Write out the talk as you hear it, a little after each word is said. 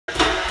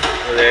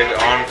They're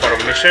on for a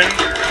mission.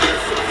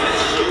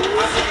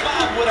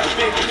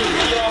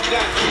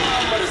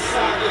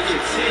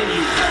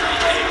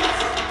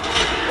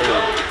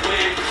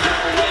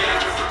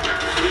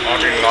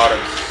 Martin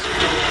Lawrence.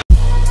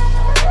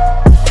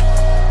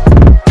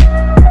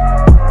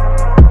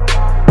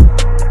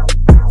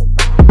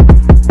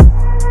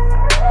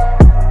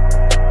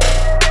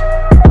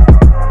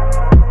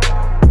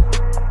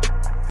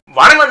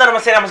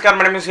 Namaskar,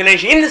 my name is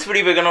Vinesh. In this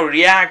video, we're gonna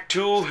react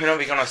to,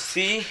 we're gonna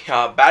see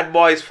Bad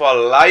Boys for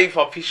Life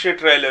official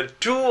trailer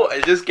 2.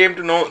 I just came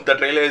to know the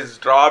trailer is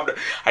dropped.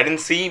 I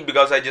didn't see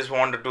because I just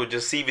wanted to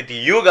just see with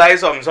you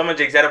guys. So I'm so much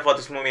excited for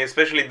this movie,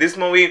 especially this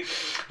movie.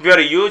 If you're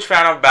a huge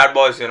fan of Bad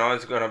Boys,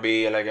 it's gonna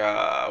be like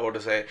what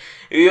to say.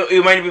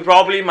 You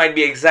might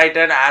be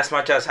excited as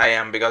much as I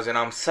am because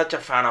I'm such a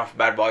fan of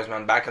Bad Boys,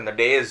 man. Back in the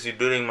days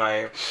during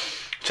my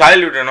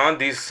childhood,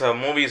 these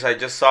movies I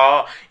just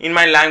saw in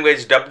my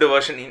language, dubbed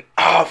version in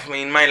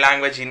my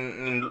language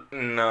in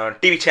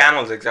TV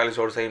channels, exactly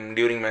so to say,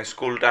 during my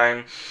school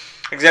time,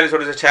 exactly so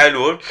to say,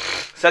 childhood.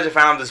 Such a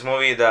fan of this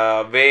movie,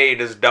 the way it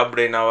is dubbed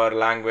in our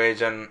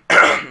language, and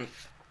I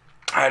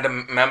had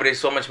memories,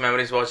 so much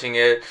memories watching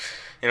it,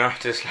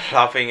 just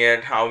laughing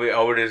at how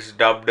it is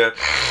dubbed.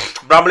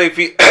 Probably if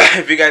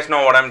you guys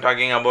know what I'm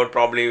talking about,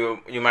 probably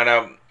you might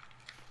have,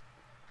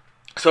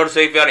 so to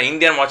say, if you are an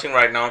Indian watching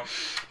right now,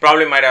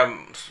 probably might have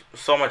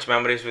so much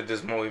memories with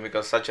this movie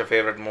because such a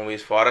favorite movie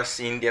for us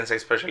Indians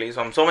especially.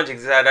 So I'm so much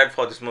excited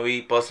for this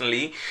movie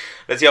personally.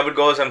 Let's see how it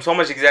goes. I'm so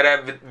much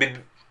excited.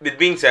 With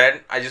being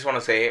said, I just want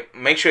to say,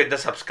 make sure you hit the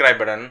subscribe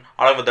button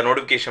along with the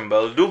notification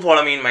bell. Do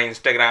follow me in my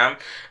Instagram.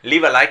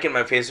 Leave a like in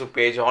my Facebook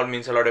page. All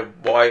means a lot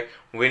of boy.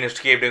 We need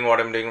to keep doing what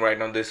I'm doing right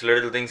now. These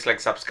little things like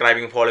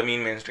subscribing, follow me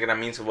in my Instagram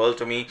means the world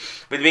to me.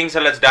 With being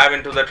said, let's dive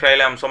into the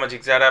trailer. I'm so much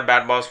excited.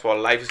 Bad Boys for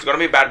Life. It's gonna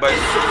be Bad Boys,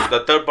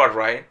 the third part,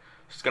 right?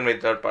 It's gonna be the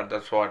third part.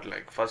 That's what,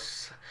 like,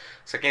 first,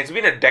 second. It's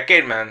been a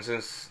decade, man,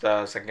 since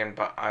the second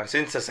part.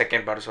 So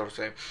to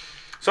say.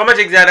 So much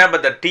excited,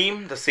 but the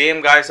team, the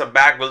same guys are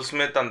back. Will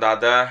Smith and the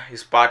other,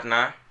 his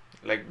partner,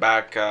 like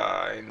back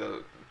in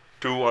the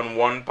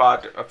 2-on-1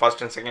 part,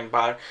 first and second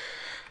part.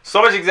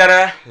 So much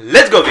excited.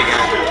 Let's go begin.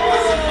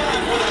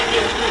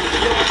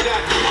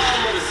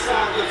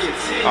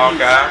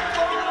 Okay.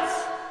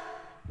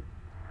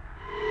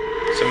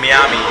 So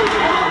Miami.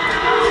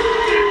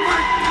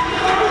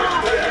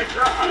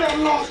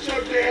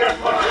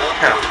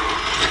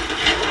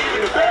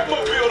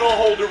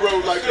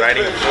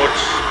 Riding foot.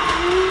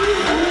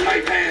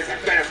 Tight pants and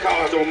fast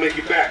cars don't make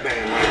you Batman,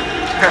 man.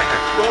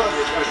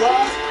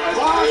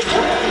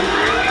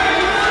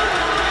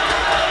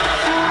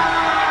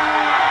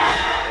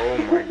 Oh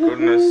my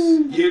goodness.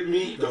 Get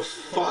me the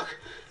fuck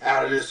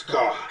out of this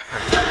car.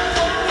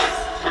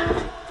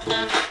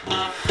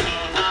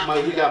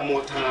 Man, we got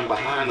more time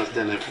behind us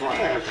than in front.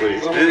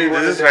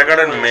 This is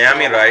recorded in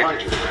Miami,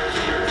 right?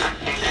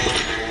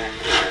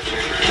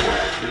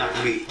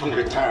 Not me. I'm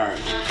retired.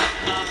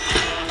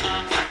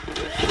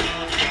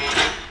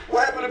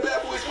 What happened to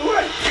Bad Boys for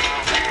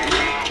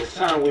Life? It's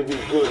time we be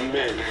good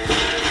men.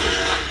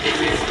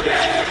 It's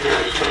Bad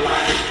Boys for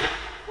Life.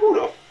 Who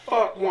the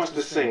fuck wants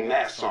to sing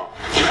that song?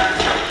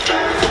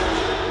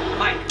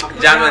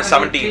 January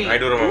 17, I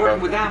do remember.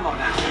 With Ammo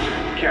now.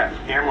 Cat,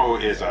 Ammo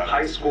is a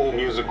high school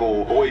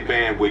musical boy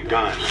band with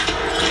guns.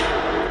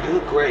 You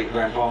look great,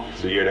 Grandpa.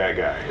 So you're that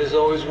guy. There's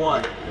always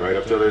one. Right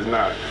up till there's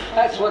not.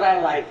 That's what I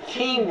like.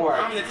 Teamwork.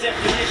 I'm the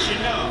definition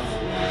of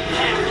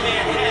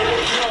half-man,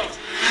 half-drugs.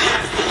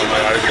 Oh my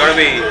god, it's gonna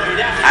be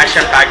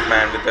action-packed,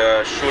 man, with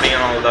the shooting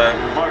and all that.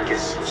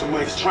 Marcus,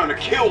 somebody's trying to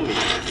kill me.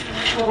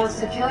 Who wants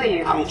to kill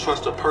you? I don't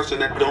trust a person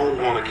that don't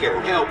want to kill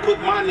him. Hell, put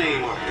my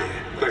name up there.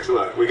 Thanks a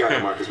lot. We got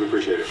it, Marcus. We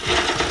appreciate it.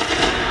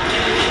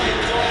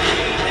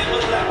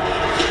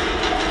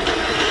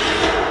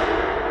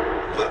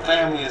 But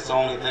family is the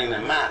only thing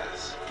that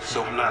matters.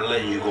 So I'm not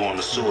letting you go on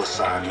the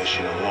suicide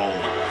mission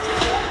alone.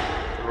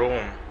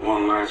 Rome.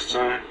 One last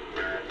time.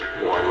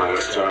 One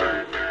last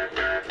time.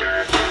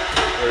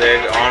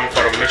 They're on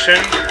for a mission.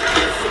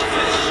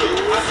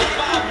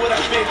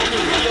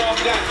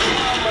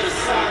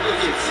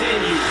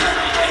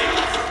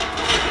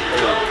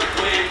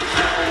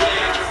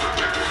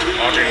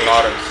 Martin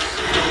Lawrence.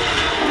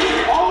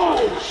 Oh,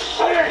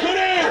 shit! Get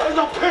in! There's a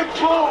pit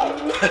bull!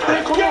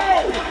 Let's go!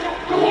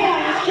 Come on,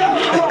 let's go!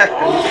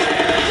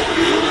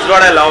 This is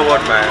what I love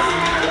about, man.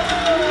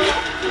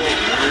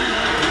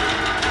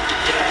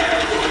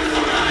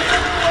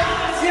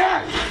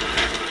 Yes!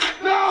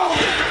 No!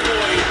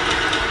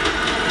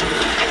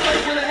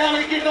 Where the hell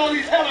are you getting all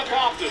these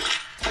helicopters?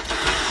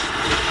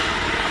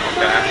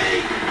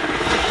 Okay.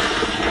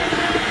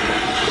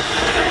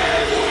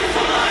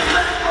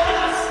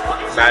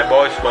 Bad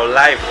Boys for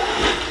Life.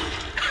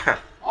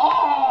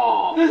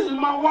 Oh, this is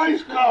my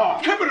wife's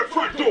car. Come to the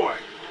front door.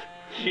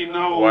 She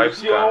knows. Wife's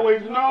she car.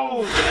 always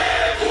knows.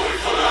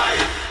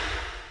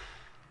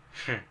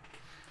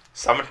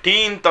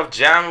 17th of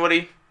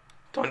January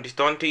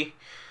 2020.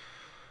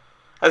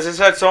 As I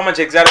said, so much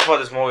excited for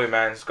this movie,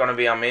 man. It's gonna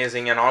be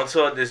amazing. And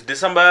also this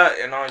December,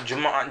 you know,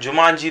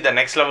 Jumanji, the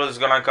next level is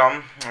gonna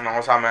come, and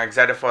also I'm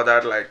excited for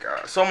that. Like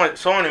so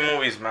many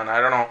movies, man.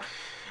 I don't know.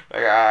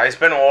 Like I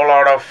spent a whole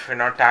lot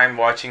of time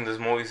watching these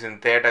movies in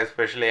theater.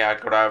 Especially, I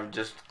could have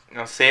just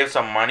saved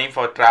some money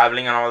for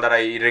traveling and all that.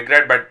 I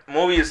regret, but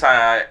movies,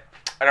 I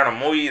don't know.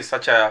 Movie is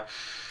such a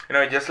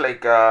it just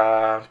like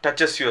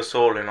touches your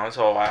soul,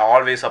 so I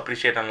always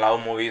appreciate and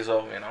love movies.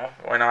 So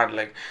why not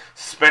like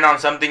spend on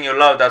something you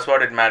love? That's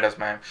what it matters,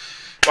 man.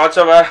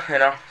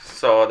 Whatsoever,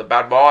 so the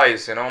Bad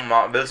Boys,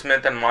 Will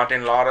Smith and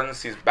Martin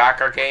Lawrence is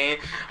back again,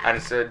 and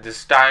it's,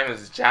 this time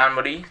is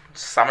January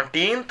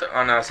 17th,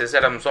 and as I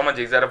said, I'm so much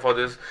excited for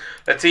this.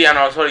 Let's see. And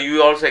also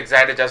you also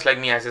excited just like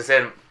me. As I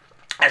said,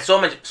 I had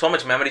so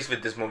much memories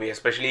with this movie,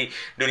 especially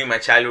during my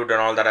childhood and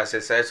all that, as I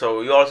said.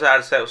 So you also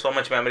had so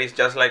much memories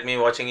just like me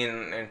watching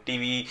in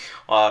TV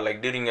or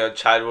like during your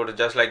childhood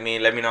just like me.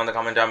 Let me know in the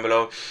comment down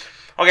below.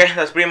 Okay,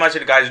 that's pretty much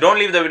it, guys. Don't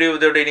leave the video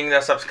without hitting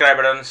the subscribe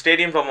button. Stay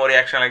tuned for more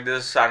reaction like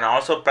this, and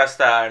also press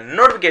the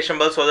notification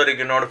bell so that you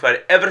get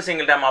notified every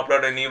single time I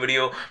upload a new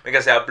video,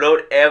 because I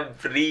upload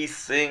every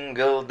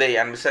single day.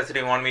 And besides, if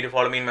you want me to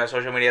follow me in my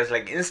social medias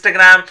like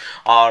Instagram,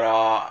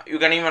 or you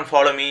can even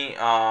follow me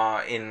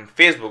in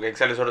Facebook.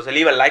 Exactly. So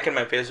leave a like in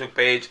my Facebook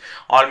page.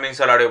 All means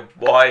a lot. Your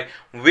boy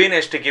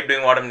Vinesh to keep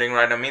doing what I'm doing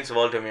right now means the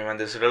world to me, man.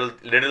 This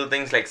little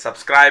things like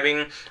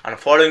subscribing and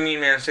following me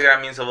in my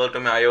Instagram means the world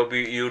to me. I hope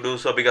you do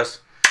so, because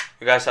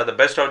you guys are the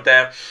best out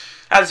there.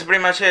 That's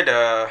pretty much it.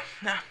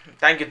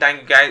 Thank you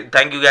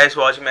guys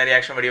for watching my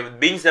reaction video. With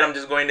being said, I'm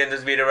just going to end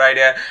this video right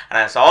here, and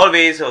as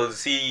always, I'll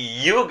see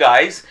you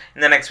guys in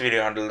the next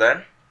video. Until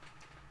then,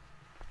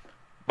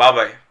 bye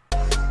bye.